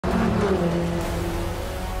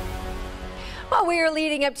Well, we are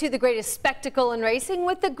leading up to the greatest spectacle in racing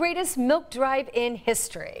with the greatest milk drive in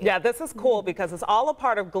history. Yeah, this is cool because it's all a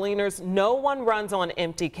part of Gleaner's No One Runs on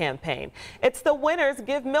Empty campaign. It's the Winners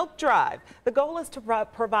Give Milk Drive. The goal is to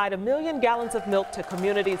provide 1 million gallons of milk to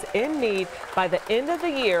communities in need by the end of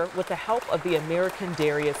the year with the help of the American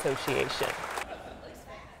Dairy Association.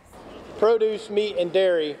 Produce, meat, and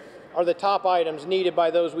dairy are the top items needed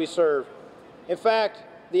by those we serve. In fact,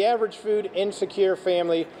 the average food insecure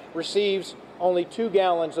family receives only 2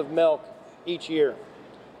 gallons of milk each year.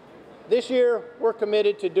 This year, we're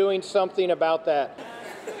committed to doing something about that.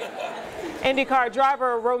 IndyCar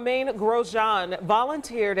driver Romain Grosjean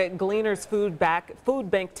volunteered at Gleaner's Food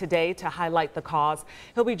Bank today to highlight the cause.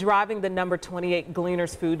 He'll be driving the number 28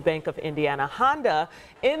 Gleaner's Food Bank of Indiana Honda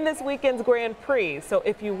in this weekend's Grand Prix. So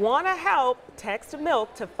if you want to help, text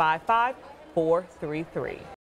MILK to 55433.